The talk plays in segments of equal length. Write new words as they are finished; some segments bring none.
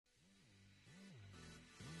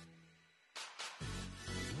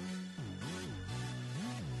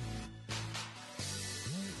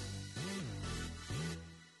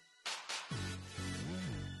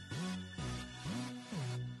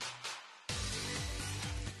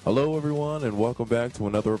Hello, everyone, and welcome back to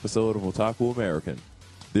another episode of Otaku American.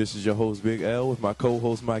 This is your host, Big L, with my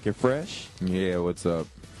co-host, Mike and Fresh. Yeah, what's up?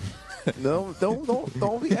 No,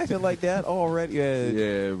 don't be acting like that already.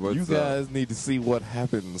 Yeah, what's you up? guys need to see what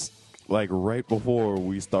happens, like right before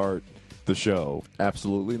we start the show.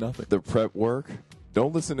 Absolutely nothing. The prep work.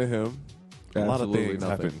 Don't listen to him. A lot of Absolutely things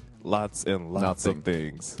nothing. happen. Lots and lots Nothing. of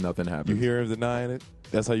things. Nothing happens. You hear him denying it?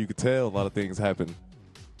 That's how you can tell a lot of things happen.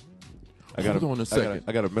 Hold on a second.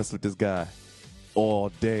 I gotta mess with this guy all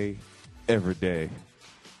day, every day.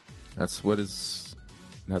 That's what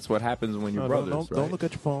happens when you're brothers, right? Don't look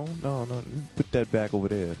at your phone. No, you put that back over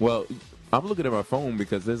there. Well, I'm looking at my phone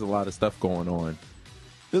because there's a lot of stuff going on.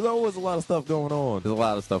 There's always a lot of stuff going on. There's a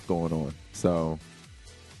lot of stuff going on. So,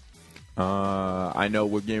 I know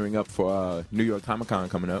we're gearing up for New York Comic Con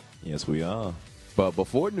coming up. Yes, we are. But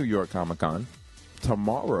before New York Comic Con,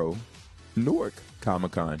 tomorrow, Newark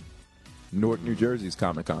Comic Con. Newark, New Jersey's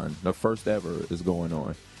Comic Con, the first ever, is going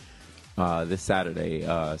on this Saturday,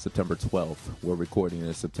 September 12th. We're recording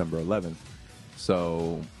this September 11th.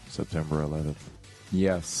 So, September 11th.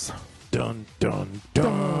 yes. Dun, dun,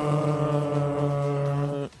 dun.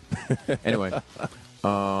 Anyway,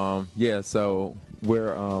 yeah, so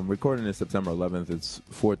we're recording this September 11th. It's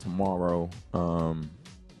for tomorrow.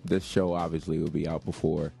 This show obviously will be out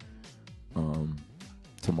before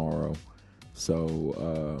tomorrow.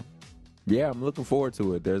 So, yeah, I'm looking forward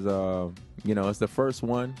to it. There's it's the first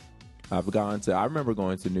one I've gone to. I remember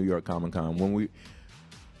going to New York Comic Con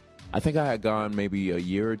I think I had gone maybe a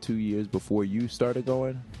year or 2 years before you started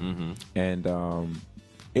going. Mm-hmm. And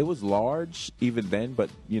it was large even then, but,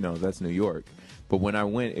 that's New York. But when I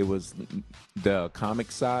went, it was the comic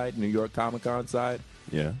side, New York Comic Con side,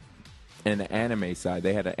 Yeah. and the anime side.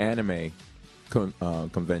 They had an anime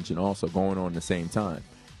convention also going on at the same time.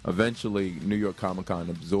 Eventually, New York Comic Con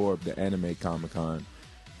absorbed the anime convention.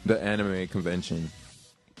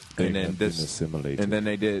 And then assimilated. and then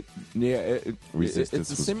they did, Resistance it's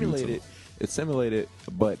was assimilated. futile. It's assimilated,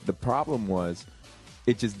 but the problem was,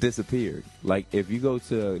 it just disappeared. Like, if you go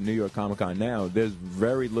to New York Comic Con now, there's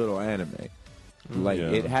very little anime. Like, yeah.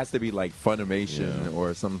 it has to be like Funimation Yeah.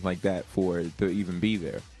 or something like that for it to even be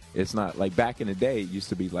there. It's not like back in the day. It used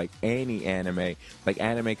to be like any anime, like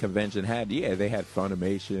anime convention they had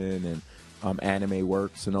Funimation and Anime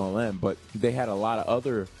Works and all them, but they had a lot of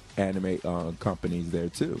other anime companies there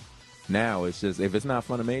too. Now it's just, if it's not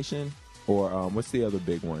Funimation or what's the other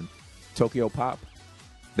big one, Tokyo Pop,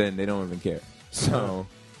 then they don't even care. So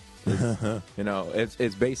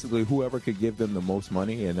it's basically whoever could give them the most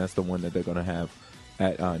money, and that's the one that they're going to have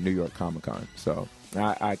at New York Comic Con. So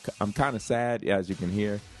I'm kind of sad, as you can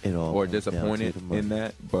hear, or disappointed in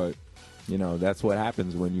that, but that's what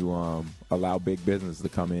happens when you allow big business to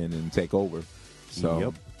come in and take over. So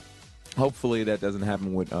Yep. hopefully that doesn't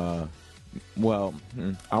happen with I want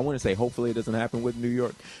to say hopefully it doesn't happen with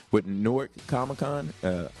Newark Comic Con.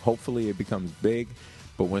 Hopefully it becomes big,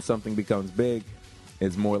 but when something becomes big,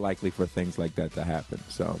 it's more likely for things like that to happen.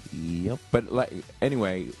 So, Yep. but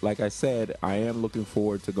anyway, like I said, I am looking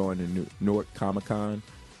forward to going to Newark Comic Con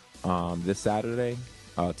this Saturday,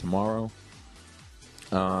 tomorrow.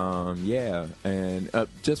 Yeah, and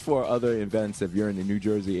just for other events, if you're in the New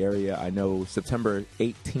Jersey area, I know September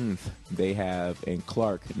 18th they have in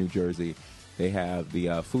Clark, New Jersey, they have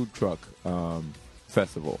the food truck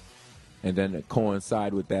festival. And then to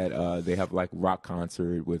coincide with that, they have like rock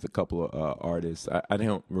concert with a couple of artists. I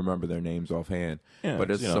don't remember their names offhand, Yeah, but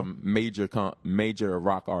there's some major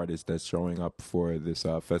rock artists that's showing up for this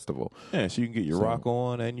festival. Yeah, so you can get your rock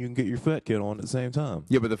on and you can get your fat kid on at the same time.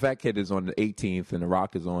 Yeah, but the Fat Kid is on the 18th and the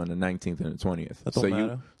Rock is on the 19th and the 20th. That don't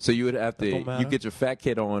matter. So you would have That don't to matter. you get your Fat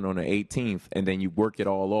Kid on the 18th and then you work it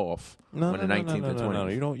all off on the 19th and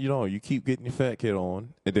 20th. No. You don't. You keep getting your fat kid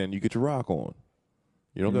on, and then you get your rock on.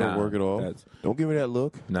 You don't gotta Nah, work it off. that's- Don't give me that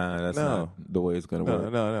look. Nah, that's No. not the way it's gonna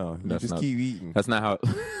work. No. You That's just not- keep eating. That's not how.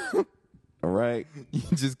 All right. You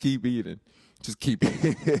just keep eating. Just keep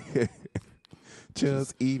eating.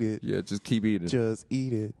 Just eat it. Yeah, just keep eating. Just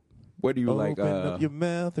eat it. What do you like? Open up your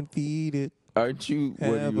mouth and feed it. Aren't you?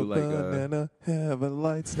 What Have do you a like? banana. Have a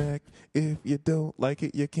light snack. If you don't like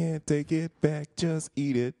it, you can't take it back. Just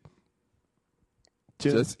eat it.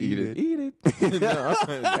 Just eat it. Eat it. No.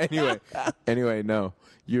 Anyway, no.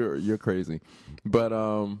 You're crazy. But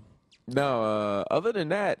no, other than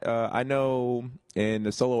that, I know in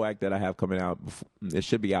the solo act that I have coming out, it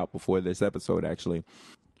should be out before this episode actually.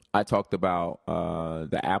 I talked about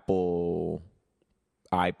the Apple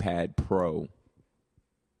iPad Pro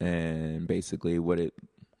and basically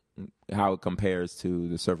how it compares to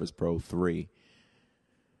the Surface Pro 3.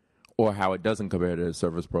 or how it doesn't compare to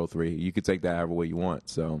Surface Pro 3. You could take that however way you want.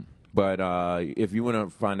 So, but if you want to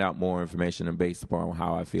find out more information and based upon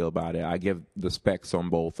how I feel about it, I give the specs on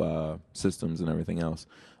both systems and everything else.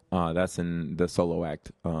 That's in the solo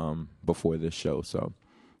act before this show. So,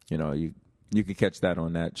 you could catch that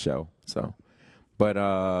on that show. So, but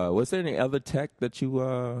was there any other tech that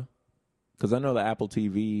you? Because I know the Apple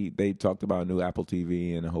TV, they talked about a new Apple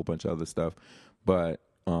TV and a whole bunch of other stuff. But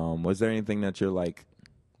was there anything that you're like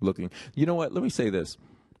looking? You know what? Let me say this.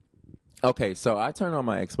 Okay, so I turned on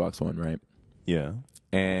my Xbox One, right? Yeah.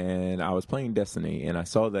 And I was playing Destiny, and I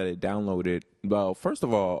saw that it downloaded. Well, first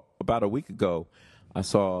of all, about a week ago, I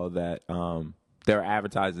saw that they were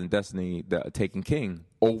advertising Destiny, the Taken King,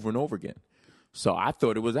 over and over again. So I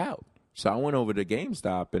thought it was out. So I went over to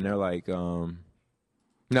GameStop, and they're like, no,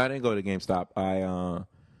 I didn't go to GameStop.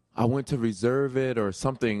 I went to reserve it or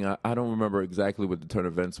something. I don't remember exactly what the turn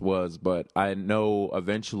of events was, but I know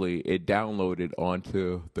eventually it downloaded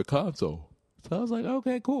onto the console. So I was like,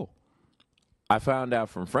 okay, cool. I found out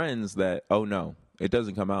from friends that, oh, no, it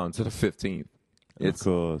doesn't come out until the 15th. It's of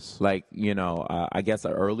course. like, I guess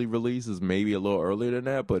an early release is maybe a little earlier than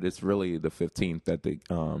that, but it's really the 15th that the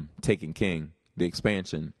Taken King, the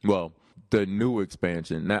expansion, well, the new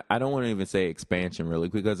expansion. Now, I don't want to even say expansion really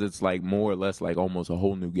because it's like more or less like almost a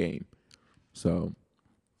whole new game. So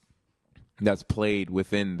that's played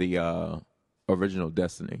within the original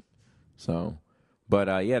Destiny. So,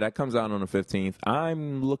 but yeah, that comes out on the 15th.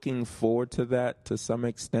 I'm looking forward to that to some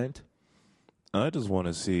extent. I just want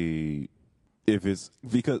to see if it's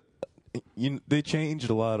because they changed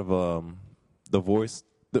a lot of the voice.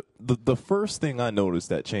 The first thing I noticed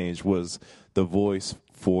that changed was the voice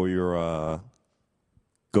for your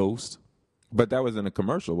Ghost. But that was in a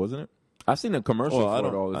commercial, wasn't it? I've seen a commercial for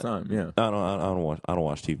it all the time. Yeah, I don't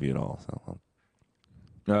watch TV at all. So.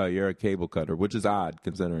 You're a cable cutter, which is odd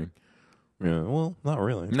considering. Yeah, well, not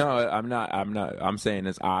really. No, I'm not. I'm saying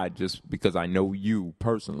it's odd just because I know you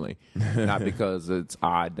personally, not because it's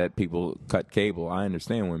odd that people cut cable. I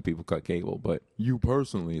understand when people cut cable, but you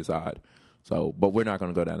personally is odd. So, but we're not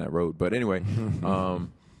going to go down that road. But anyway,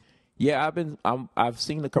 yeah, I've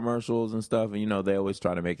seen the commercials and stuff, and they always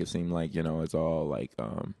try to make it seem like it's all like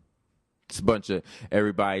it's a bunch of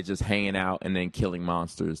everybody just hanging out and then killing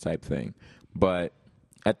monsters type thing. But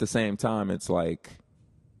at the same time, it's like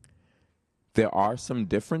there are some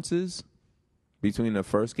differences between the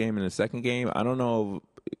first game and the second game. I don't know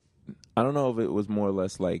if it was more or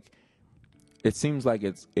less like it seems like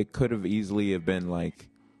it could have easily have been like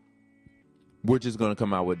we're just going to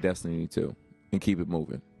come out with Destiny 2 and keep it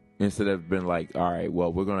moving. Instead of being like, all right,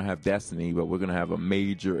 well, we're going to have Destiny, but we're going to have a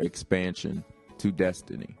major expansion to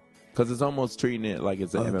Destiny. Because it's almost treating it like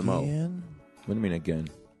it's an MMO. What do you mean again?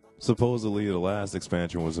 Supposedly, the last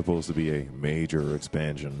expansion was supposed to be a major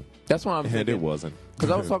expansion. That's why I'm thinking. And it wasn't.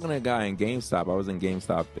 Because I was talking to a guy in GameStop. I was in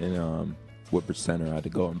GameStop in Woodbridge Center. I had to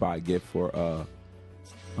go and buy a gift for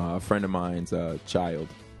a friend of mine's child.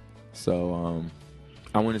 So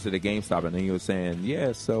I went into the GameStop, and then he was saying,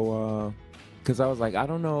 yeah, so... Because I was like, I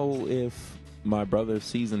don't know if my brother's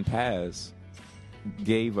season pass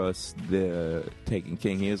gave us the Taken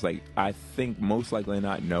King. He was like, I think most likely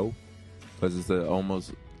not no, because it's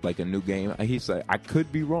almost like a new game. He said, I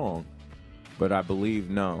could be wrong, but I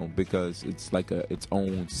believe no, because it's like its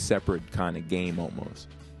own separate kind of game almost.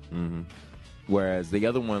 Mm-hmm. Whereas the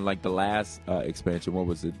other one, like the last expansion, what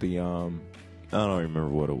was it? The I don't remember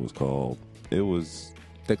what it was called. It was...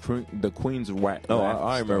 The Queen's Wrath. Oh,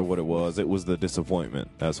 I remember what it was. It was the Disappointment.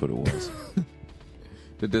 That's what it was.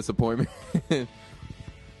 The Disappointment.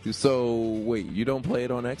 So, wait, you don't play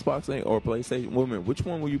it on Xbox or PlayStation? Wait a minute, which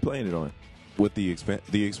one were you playing it on? With all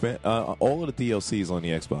of the DLCs on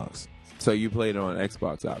the Xbox. So you played it on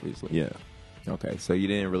Xbox, obviously. Yeah. Okay, so you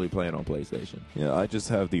didn't really play it on PlayStation. Yeah, I just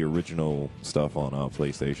have the original stuff on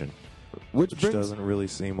PlayStation. Which doesn't really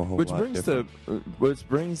seem a whole lot different. Which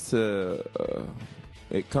brings to...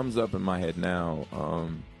 it comes up in my head now.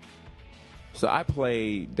 So I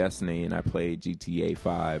play Destiny and I play GTA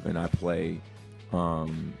 5 and I play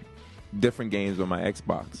different games on my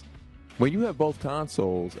Xbox. When you have both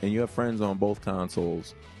consoles and you have friends on both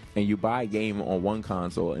consoles and you buy a game on one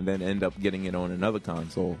console and then end up getting it on another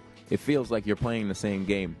console, it feels like you're playing the same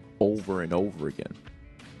game over and over again.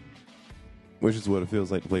 Which is what it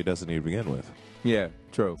feels like to play Destiny to begin with. Yeah,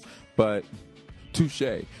 true. But...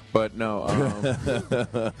 touche. But no,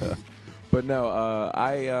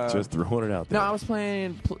 I just throwing it out there. No, I was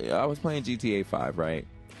playing GTA 5, right?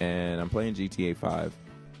 And I'm playing GTA 5,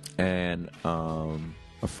 and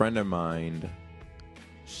a friend of mine,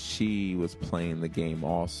 she was playing the game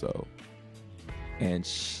also, and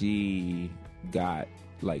she got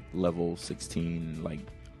like level 16, like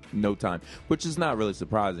no time, which is not really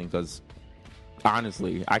surprising because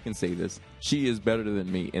honestly, I can say this: she is better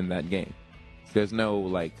than me in that game. There's no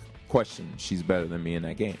like question she's better than me in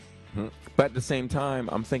that game. But at the same time,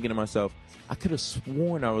 I'm thinking to myself, I could have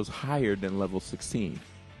sworn I was higher than level 16.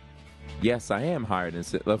 Yes, I am higher than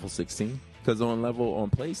level 16 because on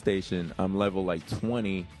PlayStation, I'm level like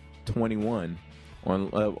 20, 21. On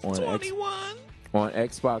 21. On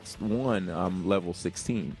Xbox One, I'm level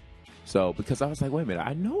 16. So because I was like, wait a minute,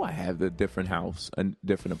 I know I have a different house, a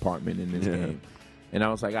different apartment in this game. And I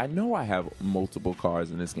was like, I know I have multiple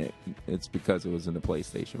cars in this game. It's because it was in the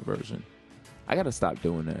PlayStation version. I got to stop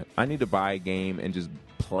doing that. I need to buy a game and just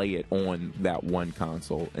play it on that one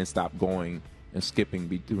console and stop going and skipping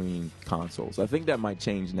between consoles. I think that might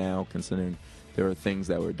change now, considering there are things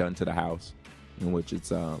that were done to the house in which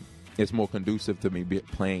it's more conducive to me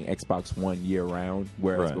playing Xbox One year-round,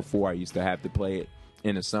 whereas before I used to have to play it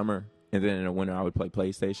in the summer, and then in the winter I would play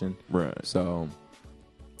PlayStation. Right. So,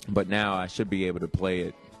 but now I should be able to play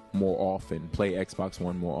it more often, play Xbox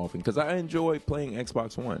One more often, because I enjoy playing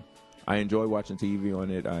Xbox One. I enjoy watching TV on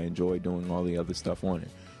it. I enjoy doing all the other stuff on it.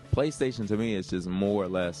 PlayStation to me is just more or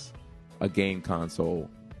less a game console.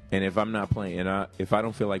 And if I'm not playing, if I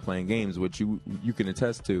don't feel like playing games, which you can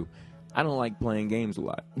attest to, I don't like playing games a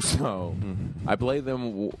lot. So I play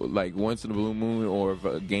them like once in a blue moon, or if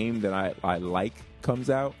a game that I like comes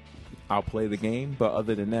out, I'll play the game. But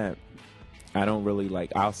other than that, I don't really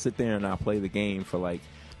like. I'll sit there and I'll play the game for like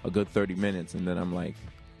a good 30 minutes, and then I'm like,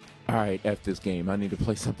 all right, F this game. I need to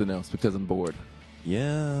play something else because I'm bored.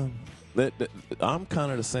 Yeah. I'm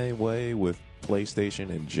kind of the same way with PlayStation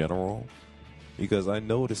in general, because I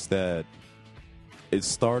noticed that it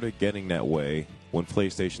started getting that way when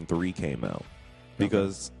PlayStation 3 came out.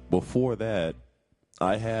 Because before that,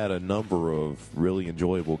 I had a number of really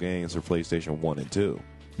enjoyable games for PlayStation 1 and 2.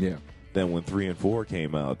 Yeah. Then when 3 and 4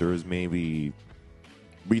 came out, there was maybe,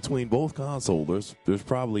 between both consoles, there's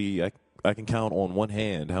probably, I can count on one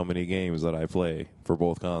hand how many games that I play for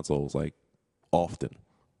both consoles, like, often.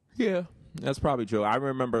 Yeah, that's probably true. I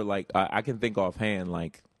remember, like, I can think offhand,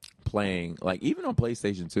 like, playing, like, even on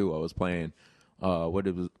PlayStation 2, I was playing, what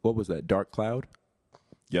was that, Dark Cloud?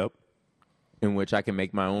 Yep. In which I can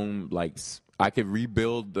make my own, like, I could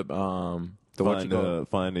rebuild the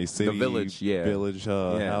find a city, the village,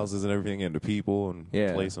 houses and everything, and the people, and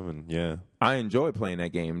place them, and I enjoy playing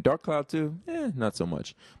that game. Dark Cloud 2, not so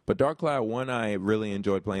much. But Dark Cloud 1, I really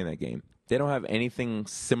enjoyed playing that game. They don't have anything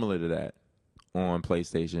similar to that on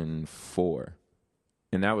PlayStation 4.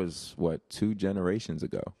 And that was, 2 generations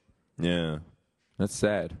ago. Yeah. That's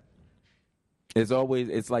sad.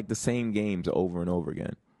 It's like the same games over and over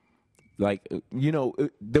again. Like,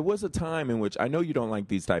 there was a time in which, I know you don't like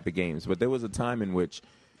these type of games, but there was a time in which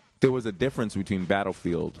there was a difference between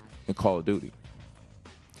Battlefield and Call of Duty.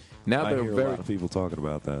 Now I hear a lot of people talking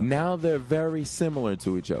about that. Now they're very similar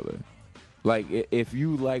to each other. Like, if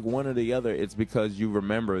you like one or the other, it's because you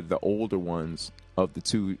remember the older ones of the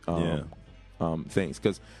two things.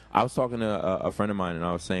 Because I was talking to a friend of mine, and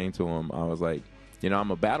I was saying to him, I was like,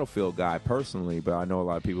 I'm a Battlefield guy personally, but I know a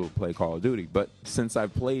lot of people who play Call of Duty. But since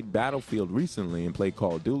I've played Battlefield recently and played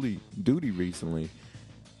Call of Duty recently,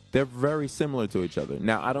 they're very similar to each other.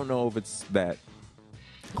 Now, I don't know if it's that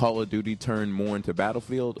Call of Duty turned more into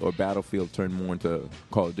Battlefield or Battlefield turned more into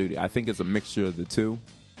Call of Duty. I think it's a mixture of the two,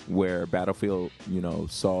 where Battlefield,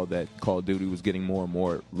 saw that Call of Duty was getting more and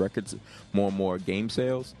more records, more and more game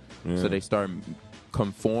sales. Yeah. So they started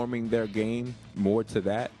conforming their game more to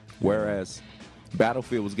that, whereas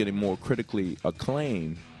Battlefield was getting more critically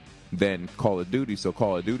acclaimed than Call of Duty, so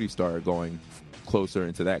Call of Duty started going closer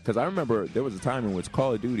into that. Because I remember there was a time in which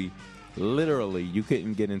Call of Duty, literally, you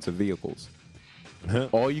couldn't get into vehicles.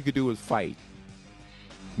 All you could do was fight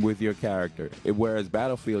with your character. Whereas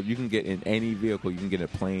Battlefield, you can get in any vehicle. You can get a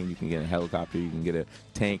plane, you can get a helicopter, you can get a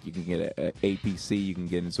tank, you can get an APC, you can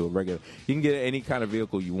get into a regular... You can get any kind of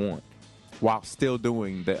vehicle you want while still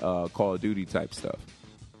doing the Call of Duty type stuff.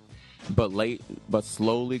 But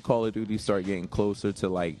slowly, Call of Duty started getting closer to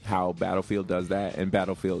like how Battlefield does that, and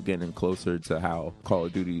Battlefield getting closer to how Call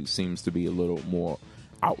of Duty seems to be a little more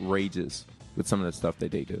outrageous with some of the stuff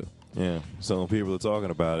that they do. Yeah, so people are talking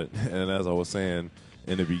about it, and as I was saying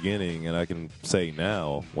in the beginning, and I can say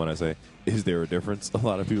now when I say, is there a difference? A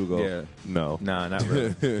lot of people go, no. Nah, not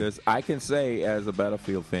really. I can say as a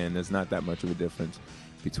Battlefield fan, there's not that much of a difference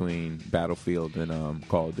between Battlefield and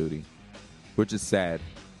Call of Duty, which is sad.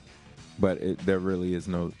 But there really is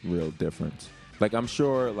no real difference. Like, I'm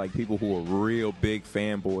sure, like, people who are real big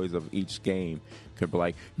fanboys of each game could be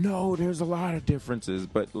like, no, there's a lot of differences,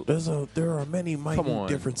 but there are many minute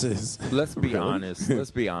differences. let's be Really? honest.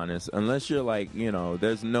 Let's be honest. Unless you're like,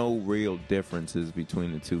 there's no real differences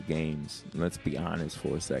between the two games. Let's be honest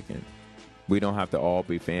for a second. We don't have to all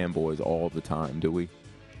be fanboys all the time, do we?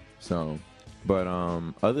 So, but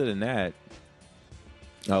other than that,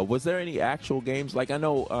 was there any actual games? Like, I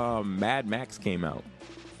know Mad Max came out.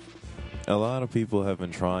 A lot of people have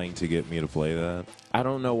been trying to get me to play that. I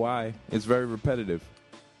don't know why. It's very repetitive.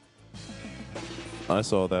 I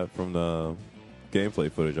saw that from the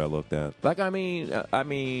gameplay footage I looked at. Like, I mean,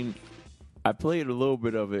 I played a little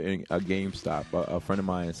bit of it in a GameStop. A friend of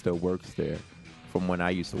mine still works there from when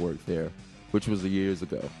I used to work there, which was years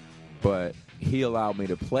ago. But he allowed me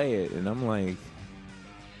to play it, and I'm like,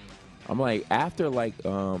 after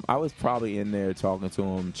I was probably in there talking to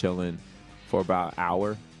him, chilling for about an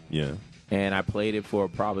hour. Yeah. And I played it for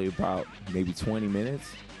probably about maybe 20 minutes.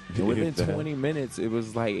 And within 20 minutes, it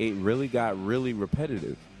was like it really got really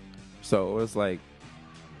repetitive. So it was like,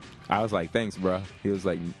 I was like, thanks, bro. He was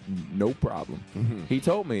like, no problem. Mm-hmm. He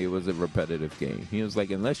told me it was a repetitive game. He was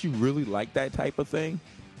like, unless you really like that type of thing,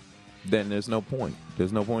 then there's no point.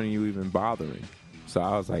 There's no point in you even bothering. So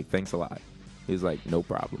I was like, thanks a lot. He was like, no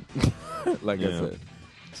problem. Like I said.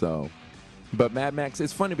 So, but Mad Max,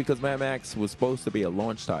 it's funny because Mad Max was supposed to be a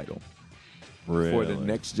launch title. Really? For the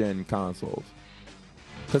next gen consoles.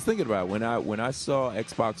 Because thinking about it, when I saw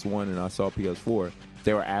Xbox One and I saw PS4,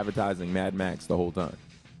 they were advertising Mad Max the whole time.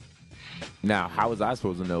 Now, how was I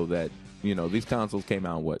supposed to know that, these consoles came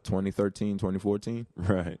out, 2013, 2014?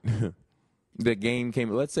 Right. The game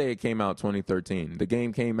let's say it came out 2013. The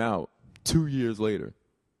game came out 2 years later.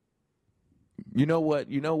 You know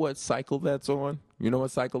what cycle that's on? You know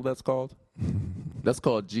what cycle that's called? That's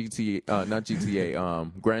called not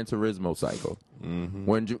GTA, Gran Turismo cycle. Mm-hmm.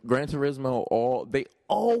 When Gran Turismo, they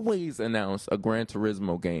always announce a Gran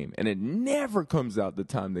Turismo game, and it never comes out the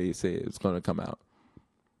time they say it's going to come out.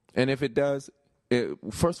 And if it does,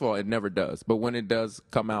 first of all, it never does. But when it does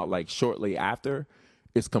come out, like, shortly after,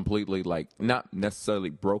 it's completely, like, not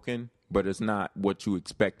necessarily broken, but it's not what you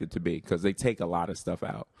expect it to be because they take a lot of stuff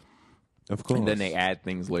out. Of course. And then they add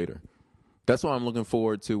things later. That's why I'm looking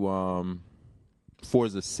forward to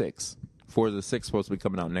Forza 6. Forza 6 is supposed to be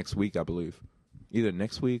coming out next week, I believe. Either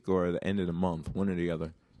next week or the end of the month, one or the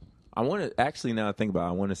other. I want to, actually, now I think about it,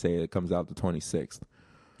 I want to say it comes out the 26th.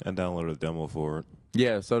 I downloaded a demo for it.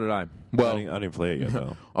 Yeah, so did I. Well, I didn't play it yet,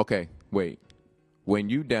 though. Okay, wait. When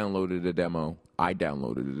you downloaded the demo, I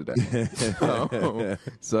downloaded the demo.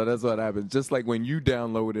 So that's what happened. Just like when you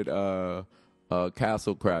downloaded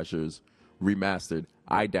Castle Crashers Remastered,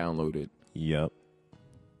 I downloaded Yep.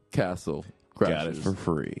 Castle Crashers. Got it for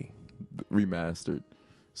free. Remastered.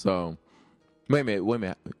 So, wait a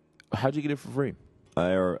minute. How'd you get it for free?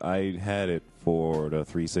 I had it for the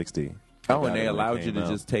 360. Oh, and they allowed you to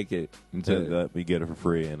just take it. To let me get it for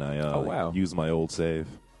free, and I used my old save.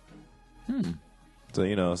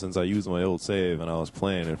 So, since I used my old save and I was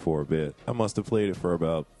playing it for a bit, I must have played it for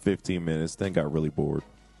about 15 minutes, then got really bored.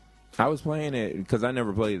 I was playing it because I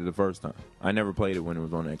never played it the first time. I never played it when it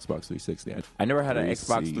was on the Xbox 360. I never had an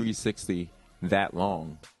Xbox 360 that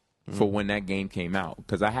long for when that game came out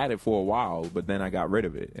because I had it for a while, but then I got rid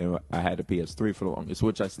of it, and I had the PS3 for the longest,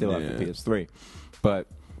 which I still have the PS3. But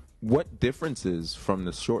what differences from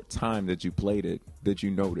the short time that you played it did you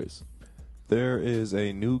notice? There is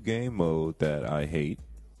a new game mode that I hate,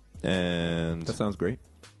 and that sounds great.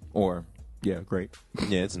 Or, yeah, great.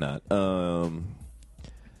 Yeah, it's not.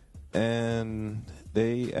 And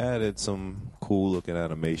they added some cool looking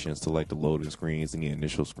animations to like the loading screens and the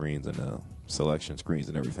initial screens and the selection screens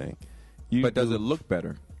and everything. But does it look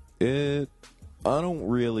better? I don't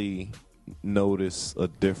really notice a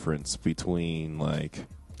difference between like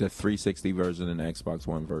the 360 version and the Xbox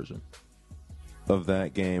One version of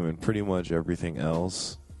that game and pretty much everything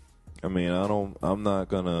else. I mean, I'm not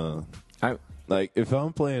gonna like if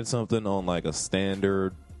I'm playing something on like a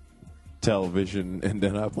standard television and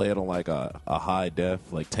then I play it on like a high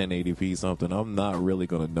def, like 1080p something, I'm not really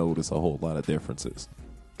going to notice a whole lot of differences.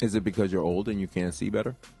 Is it because you're old and you can't see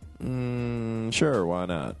better? Sure, why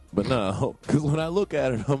not? But no, because when I look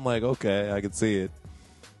at it, I'm like, okay, I can see it.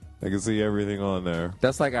 I can see everything on there.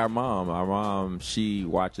 That's like our mom. Our mom, she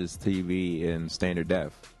watches TV in standard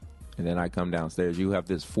def. And then I come downstairs. You have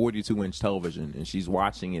this 42-inch television, and she's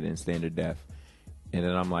watching it in standard def. And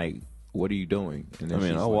then I'm like, what are you doing? And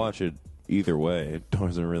then I'll watch it either way. It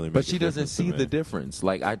doesn't really make But she doesn't see the difference.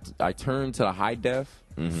 Like, I turn to the high def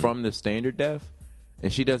from the standard def,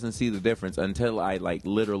 and she doesn't see the difference until I, like,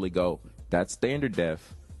 literally go, that's standard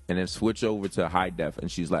def, and then switch over to high def,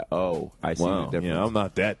 and she's like, "Oh, I see the Wow. difference." Yeah, I'm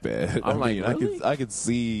not that bad. I'm like, really? I could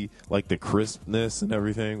see like the crispness and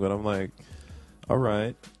everything, but I'm like, all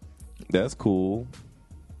right, that's cool.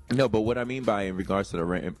 No, but what I mean by in regards to the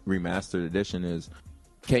remastered edition is,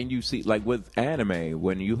 can you see, like with anime,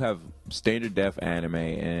 when you have standard def anime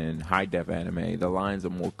and high def anime, the lines are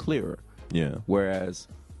more clearer. Yeah. Whereas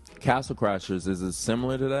Castle Crashers, is it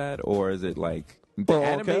similar to that, or is it like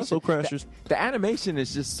Castle Crashers? The animation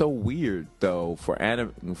is just so weird though for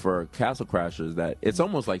Castle Crashers that it's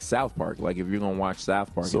almost like South Park. Like if you're gonna watch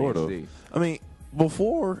South Park, Sort in of. HD. I mean,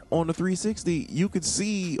 before on the 360, you could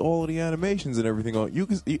see all of the animations and everything. You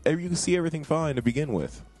could see everything fine to begin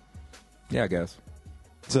with. Yeah, I guess.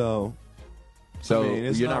 So I mean,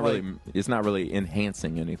 it's it's not really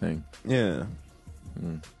enhancing anything. Yeah.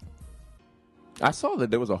 I saw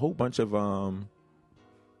that there was a whole bunch of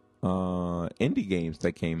indie games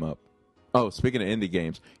that came up. Oh, speaking of indie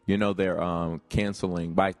games, they're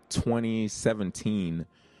canceling by 2017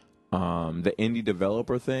 the indie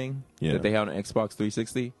developer thing that they had on Xbox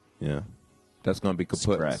 360. Yeah. That's going to be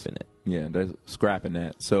kaput. Scrapping it. Yeah, they're scrapping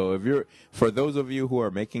that. So for those of you who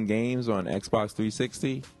are making games on Xbox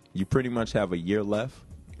 360, you pretty much have a year left.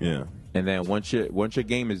 Yeah. And then once your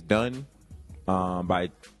game is done,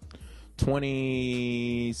 by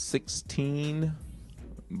 2016,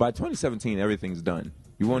 by 2017, everything's done.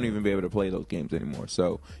 You won't even be able to play those games anymore.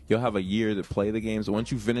 So you'll have a year to play the game. So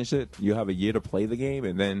once you finish it, you'll have a year to play the game.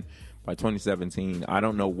 And then by 2017, I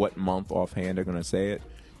don't know what month offhand they're going to say it,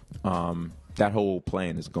 that whole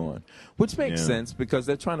plan is gone. Which makes sense because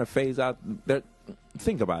they're trying to phase out.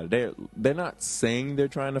 Think about it. They're not saying they're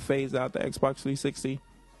trying to phase out the Xbox 360,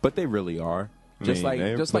 but they really are. Just like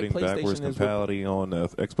putting PlayStation backwards compatibility on the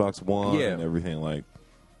Xbox One and everything. Like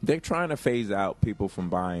they're trying to phase out people from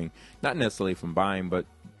buying, not necessarily from buying, but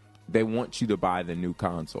they want you to buy the new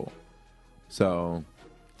console. So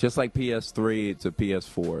just like PS3 to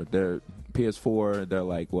PS4, they're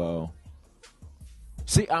like, well,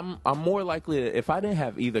 see, I'm more likely to, if I didn't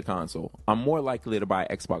have either console, I'm more likely to buy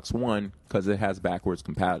Xbox One because it has backwards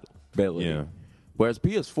compatibility. Yeah. Whereas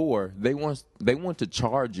PS4, they want to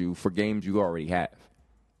charge you for games you already have.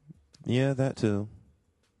 Yeah, that too.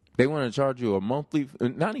 They want to charge you a monthly,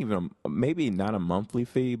 maybe not a monthly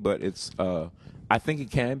fee, but it's I think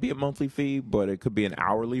it can be a monthly fee, but it could be an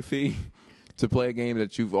hourly fee to play a game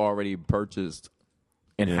that you've already purchased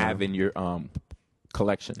and have in your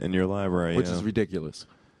collection, in your library, which is ridiculous.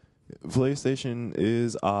 PlayStation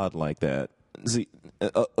is odd like that. See,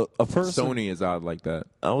 a person. Sony is odd like that.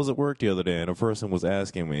 I was at work the other day, and a person was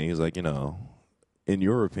asking me. He's like, in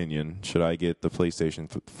your opinion, should I get the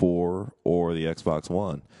PlayStation 4 or the Xbox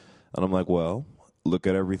One? And I'm like, well, look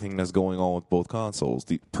at everything that's going on with both consoles.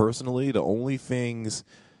 Personally, the only things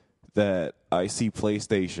that I see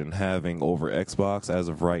PlayStation having over Xbox as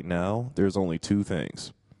of right now, there's only two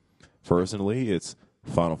things. Personally, it's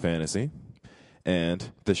Final Fantasy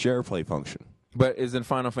and the share play function. But isn't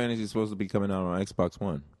Final Fantasy supposed to be coming out on Xbox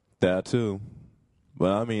One? That too.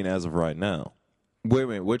 But I mean, as of right now. Wait a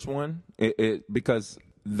minute, which one? Because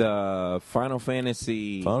the Final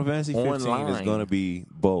Fantasy 15 is going to be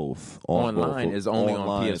both. Online is only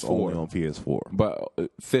on PS4. Is only on PS4. But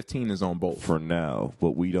 15 is on both. For now.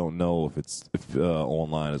 But we don't know if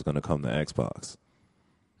online is going to come to Xbox.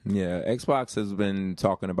 Yeah, Xbox has been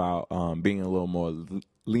talking about being a little more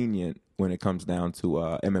lenient when it comes down to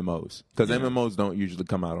MMOs. Because MMOs don't usually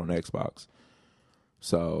come out on Xbox.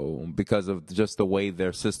 So, because of just the way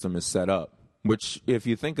their system is set up. Which, if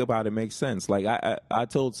you think about it, makes sense. Like, I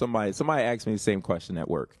told somebody asked me the same question at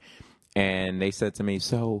work. And they said to me,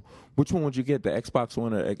 so, which one would you get, the Xbox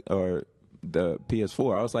One or the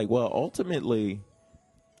PS4? I was like, well, ultimately,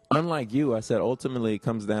 unlike you, I said, ultimately, it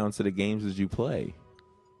comes down to the games that you play.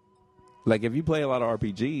 Like, if you play a lot of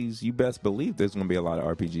RPGs, you best believe there's going to be a lot of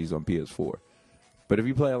RPGs on PS4. But if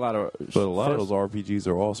you play a lot of... But a lot of those RPGs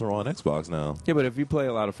are also on Xbox now. Yeah, but if you play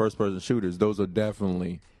a lot of first-person shooters, those will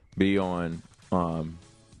definitely be on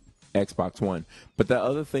Xbox One. But the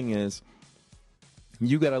other thing is,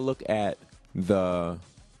 you got to look at the...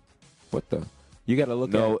 You got to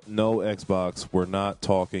look at... No, Xbox, we're not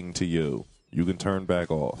talking to you. You can turn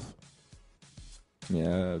back off.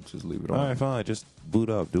 Yeah, just leave it on. All right, fine. Just boot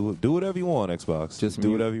up. Do whatever you want, Xbox. Just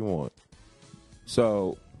do whatever you want.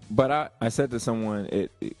 So, but I said to someone,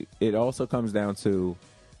 it also comes down to,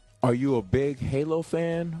 are you a big Halo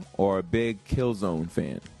fan or a big Killzone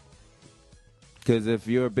fan? Because if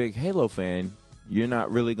you're a big Halo fan, you're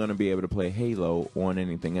not really going to be able to play Halo on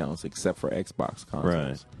anything else except for Xbox consoles.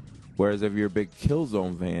 Right. Whereas if you're a big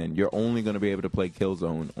Killzone fan, you're only going to be able to play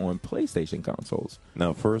Killzone on PlayStation consoles.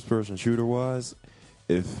 Now, first-person shooter-wise,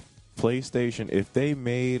 if PlayStation, if they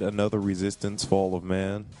made another Resistance Fall of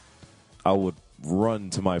Man, I would run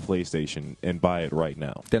to my PlayStation and buy it right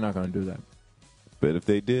now. They're not going to do that. But if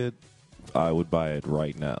they did, I would buy it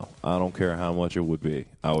right now. I don't care how much it would be.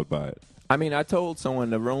 I would buy it. I mean, I told someone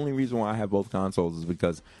the only reason why I have both consoles is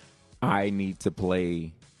because I need to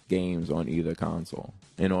play games on either console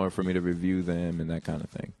in order for me to review them and that kind of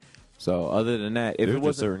thing. So other than that, if There's it just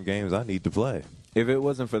wasn't certain games I need to play. if it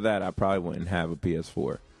wasn't for that, I probably wouldn't have a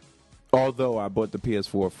PS4. Although I bought the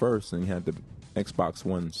PS4 first and had the Xbox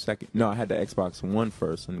One second. No, I had the Xbox One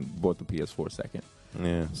first and bought the PS4 second.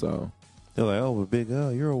 Yeah. So They're like, oh, but Big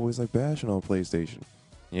you're always like bashing on PlayStation.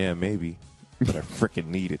 Yeah, maybe. But I freaking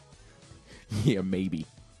need it. yeah, maybe.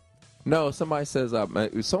 No, someone says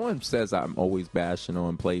I'm always bashing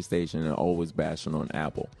on PlayStation and always bashing on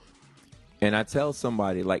Apple. And I tell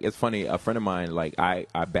somebody, like, it's funny, a friend of mine, like, I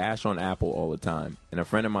bash on Apple all the time. And a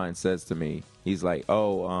friend of mine says to me, he's like,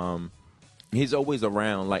 he's always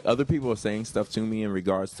around. Like, other people are saying stuff to me in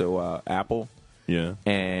regards to Apple. Yeah.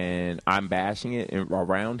 And I'm bashing it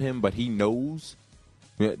around him, but he knows.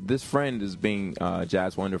 This friend is being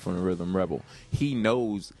Jazz Wonder from the Rhythm Rebel. He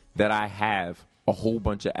knows that I have a whole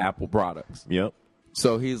bunch of Apple products. Yep.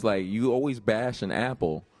 So he's like, you always bash an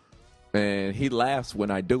Apple. And he laughs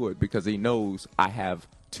when I do it because he knows I have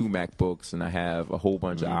 2 MacBooks and I have a whole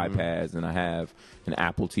bunch of iPads and I have an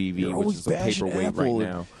Apple TV, which is a paperweight right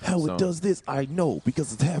now. How it does this, I know,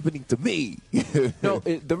 because it's happening to me. No,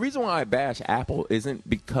 the reason why I bash Apple isn't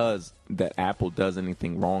because that Apple does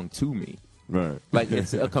anything wrong to me. Right. Like,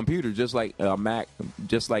 it's a computer, just like a Mac,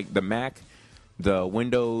 just like the Mac, the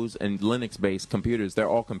Windows and Linux-based computers. They're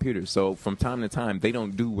all computers. So from time to time, they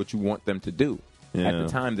don't do what you want them to do at the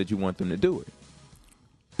time that you want them to do it.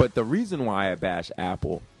 But the reason why I bash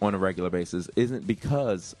Apple on a regular basis isn't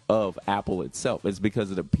because of Apple itself. It's because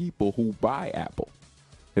of the people who buy Apple.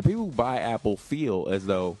 The people who buy Apple feel as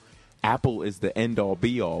though Apple is the end-all,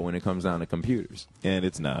 be-all when it comes down to computers. And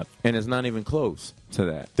it's not. And it's not even close to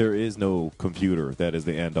that. There is no computer that is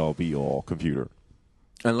the end-all, be-all computer.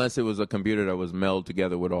 Unless it was a computer that was melded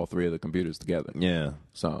together with all 3 of the computers together. Yeah.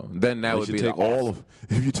 So then that would be take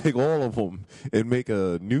if you take all of them and make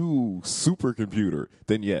a new supercomputer,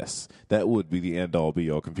 then yes, that would be the end-all,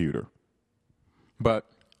 be-all computer. But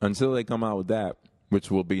until they come out with that,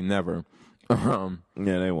 which will be never. Yeah,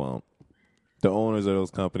 they won't. The owners of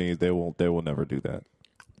those companies, they will never do that.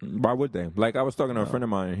 Why would they? Like, I was talking to a friend of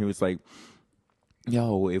mine, and he was like,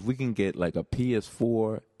 yo, if we can get like a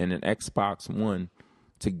PS4 and an Xbox One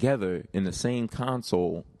together in the same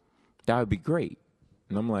console, that would be great.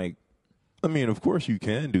 And I'm like, I mean, of course you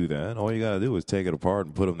can do that. All you got to do is take it apart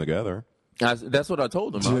and put them together. that's what I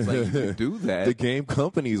told him. I was like, you could do that. The game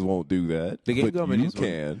companies won't do that. The game but companies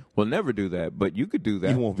you will never do that, but you could do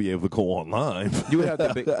that. You won't be able to go online. You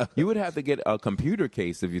would have to get a computer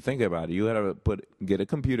case if you think about it. You would have to get a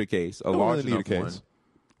computer case, a large enough one.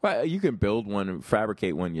 Well, you can build one and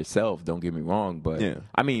fabricate one yourself, don't get me wrong, but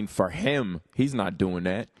I mean, for him, he's not doing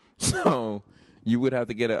that. So you would have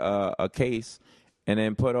to get a case and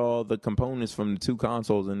then put all the components from the 2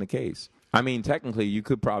 consoles in the case. I mean, technically, you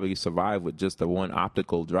could probably survive with just the one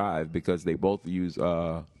optical drive because they both use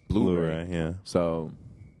Blu-ray. Yeah. So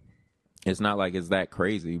it's not like it's that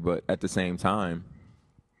crazy, but at the same time,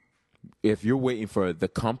 if you're waiting for the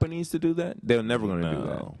companies to do that, they're never going to do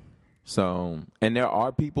that. So, and there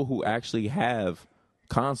are people who actually have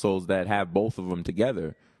consoles that have both of them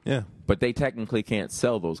together. Yeah. But they technically can't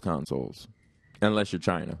sell those consoles unless you're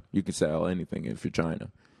China. You can sell anything if you're China.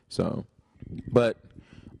 So, but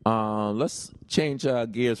let's change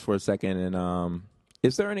gears for a second. And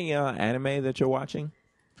is there any anime that you're watching?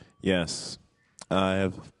 Yes. I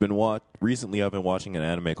have been recently I've been watching an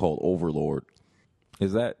anime called Overlord.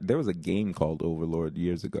 There was a game called Overlord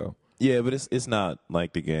years ago. Yeah, but it's not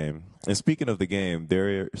like the game. And speaking of the game,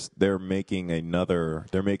 they're making a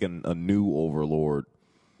new Overlord,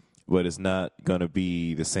 but it's not gonna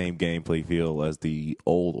be the same gameplay feel as the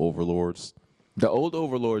old Overlords. The old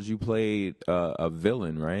Overlords, you played a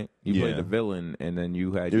villain, right? You played the villain, and then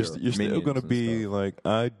you had you're still gonna be stuff. like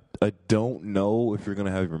I don't know if you're gonna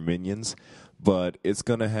have your minions, but it's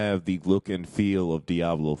gonna have the look and feel of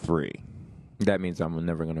Diablo 3. That means I'm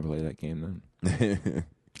never gonna play that game then.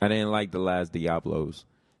 I didn't like the last Diablos.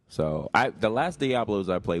 So the last Diablos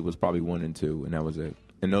I played was probably 1 and 2, and that was it.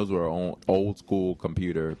 And those were old school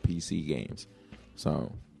computer PC games.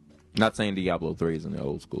 So, not saying Diablo 3 is an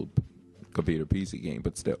old school computer PC game,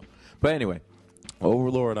 but still. But anyway,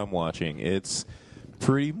 Overlord I'm watching. It's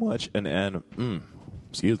pretty much an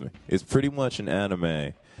It's pretty much an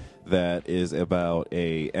anime that is about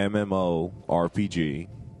a MMO RPG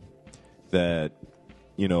that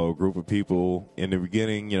a group of people in the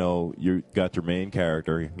beginning. You got your main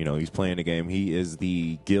character. He's playing the game. He is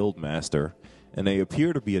the guild master, and they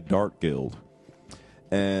appear to be a dark guild.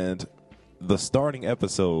 And the starting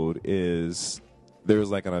episode is there's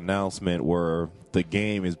like an announcement where the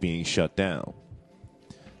game is being shut down.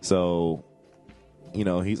 So,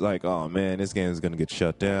 he's like, oh man, this game is going to get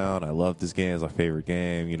shut down. I love this game. It's my favorite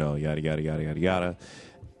game, yada, yada, yada, yada, yada.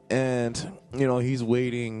 And, he's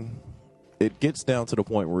waiting. It gets down to the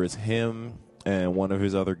point where it's him and one of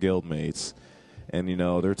his other guildmates. And,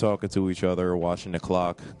 they're talking to each other, watching the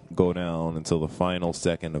clock go down until the final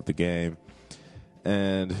second of the game.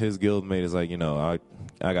 And his guildmate is like,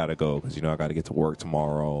 I got to go because, I got to get to work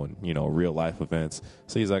tomorrow and, real life events.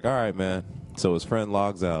 So he's like, all right, man. So his friend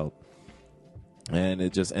logs out. And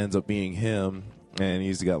it just ends up being him. And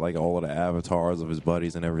he's got, like, all of the avatars of his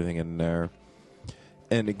buddies and everything in there.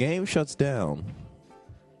 And the game shuts down.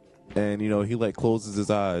 And, he, like, closes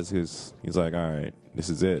his eyes because he's like, all right, this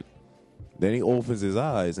is it. Then he opens his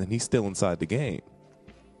eyes, and he's still inside the game.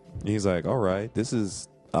 And he's like, all right, this is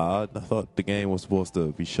odd. I thought the game was supposed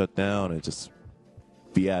to be shut down and just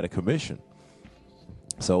be out of commission.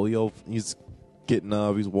 So he's getting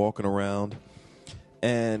up, he's walking around,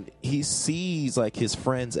 and he sees like his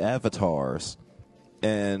friends' avatars,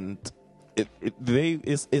 and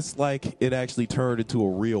it's like it actually turned into a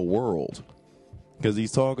real world because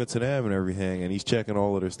he's talking to them and everything, and he's checking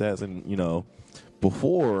all of their stats. And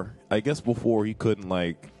before he couldn't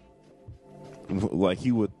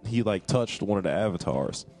he touched one of the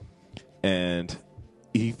avatars, and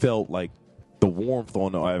he felt like the warmth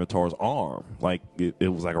on the avatar's arm, like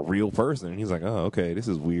it was like a real person. And he's like, oh, okay, this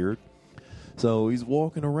is weird. So he's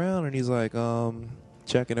walking around and he's like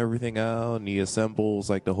checking everything out, and he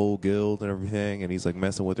assembles like the whole guild and everything, and he's like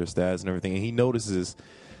messing with their stats and everything, and he notices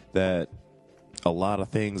that a lot of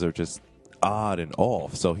things are just odd and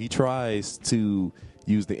off. So he tries to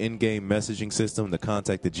use the in-game messaging system to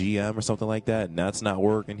contact the GM or something like that, and that's not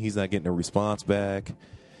working. He's not getting a response back.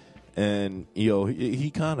 And,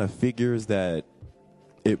 he kind of figures that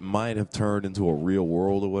it might have turned into a real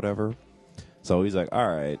world or whatever. So he's like, all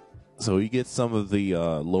right. So he gets some of the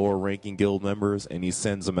lower-ranking guild members, and he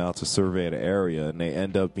sends them out to survey the area, and they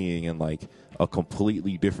end up being in, like, a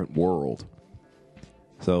completely different world.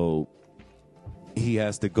 So he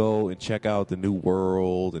has to go and check out the new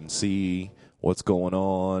world and see what's going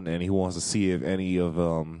on, and he wants to see if any of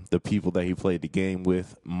the people that he played the game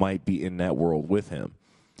with might be in that world with him.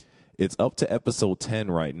 It's up to episode 10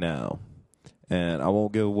 right now, and I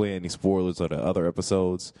won't give away any spoilers of the other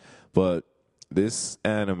episodes, but this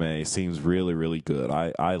anime seems really, really good.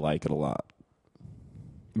 I like it a lot.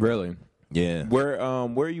 Really? Yeah. Where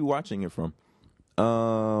are you watching it from?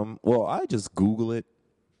 Well, I just Google it,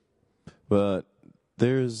 but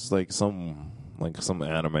there's some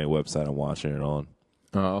anime website I'm watching it on.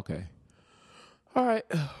 Oh, okay. All right.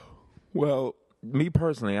 Well, me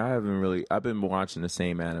personally, I've been watching the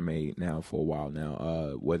same anime now for a while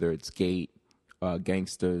now. Whether it's Gate,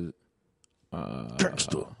 Gangster.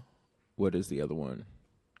 What is the other one?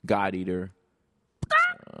 God Eater.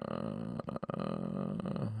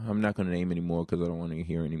 I'm not going to name anymore because I don't want to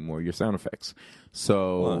hear any more your sound effects.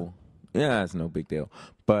 So, yeah, it's no big deal.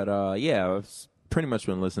 But, I've pretty much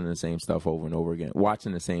been listening to the same stuff over and over again,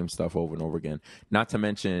 watching the same stuff over and over again. Not to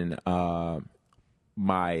mention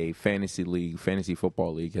my fantasy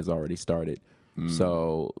football league has already started.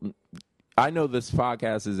 So I know this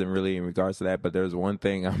podcast isn't really in regards to that, but there's one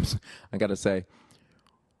thing I got to say.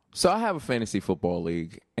 So I have a fantasy football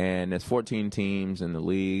league, and there's 14 teams in the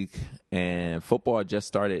league, and football just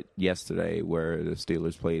started yesterday where the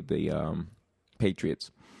Steelers played the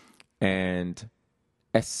Patriots. And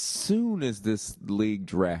as soon as this league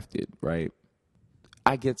drafted, right,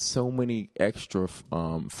 I get so many extra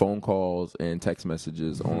phone calls and text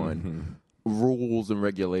messages on rules and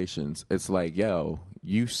regulations. It's like, yo,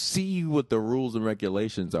 you see what the rules and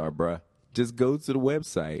regulations are, bruh. Just go to the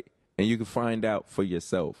website and you can find out for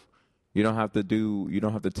yourself. You don't have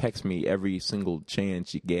to text me every single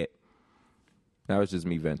chance you get. That was just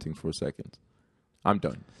me venting for a second. I'm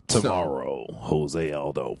done. Tomorrow, Jose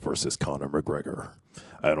Aldo versus Conor McGregor.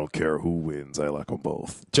 I don't care who wins. I like them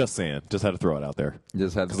both. Just saying. Just had to throw it out there.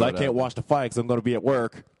 Because I can't watch the fight because I'm going to be at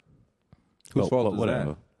work. Whose fault is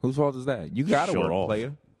that? Whose fault is that? You got to work,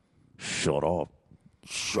 player. Shut up.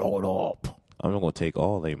 Shut up. I'm going to take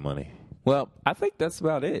all their money. Well, I think that's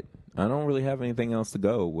about it. I don't really have anything else to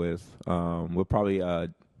go with. We'll probably I'll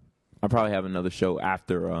probably have another show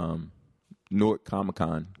after Newark Comic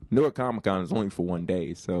Con. Newark Comic Con is only for one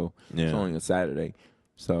day, so it's only a Saturday.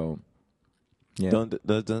 So, yeah.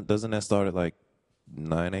 Doesn't that start at like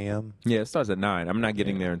 9 a.m.? Yeah, it starts at 9. I'm not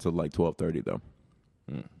getting there until like 12:30 though.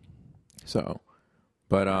 So,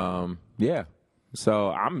 but yeah.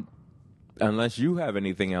 So unless you have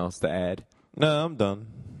anything else to add. No, I'm done.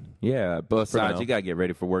 Yeah, besides now. you gotta get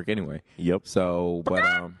ready for work anyway. Yep. So,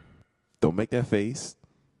 but Don't make that face.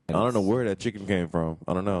 I don't know where that chicken came from.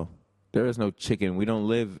 I don't know. there is no chicken. We don't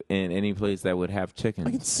live in any place that would have chicken.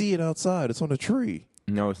 I can see it outside. It's on a tree.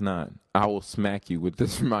 No, it's not. I will smack you with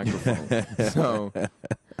this microphone. So,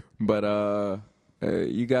 but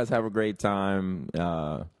you guys have a great time.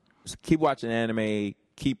 Keep watching anime.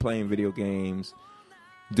 Keep playing video games.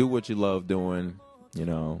 Do what you love doing. You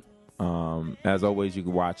know. As always, you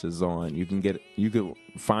can watch us on. You can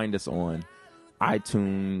find us on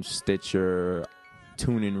iTunes, Stitcher,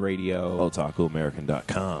 TuneIn Radio,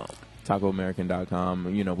 OtakuAmerican.com.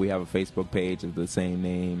 TacoAmerican.com. You know, we have a Facebook page of the same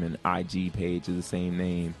name and IG page of the same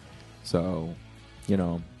name. So, you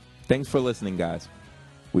know, thanks for listening, guys.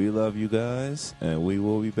 We love you guys, and we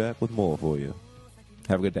will be back with more for you.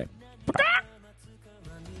 Have a good day.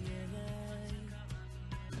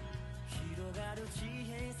 広がる地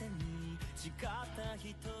平線に誓った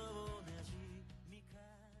人を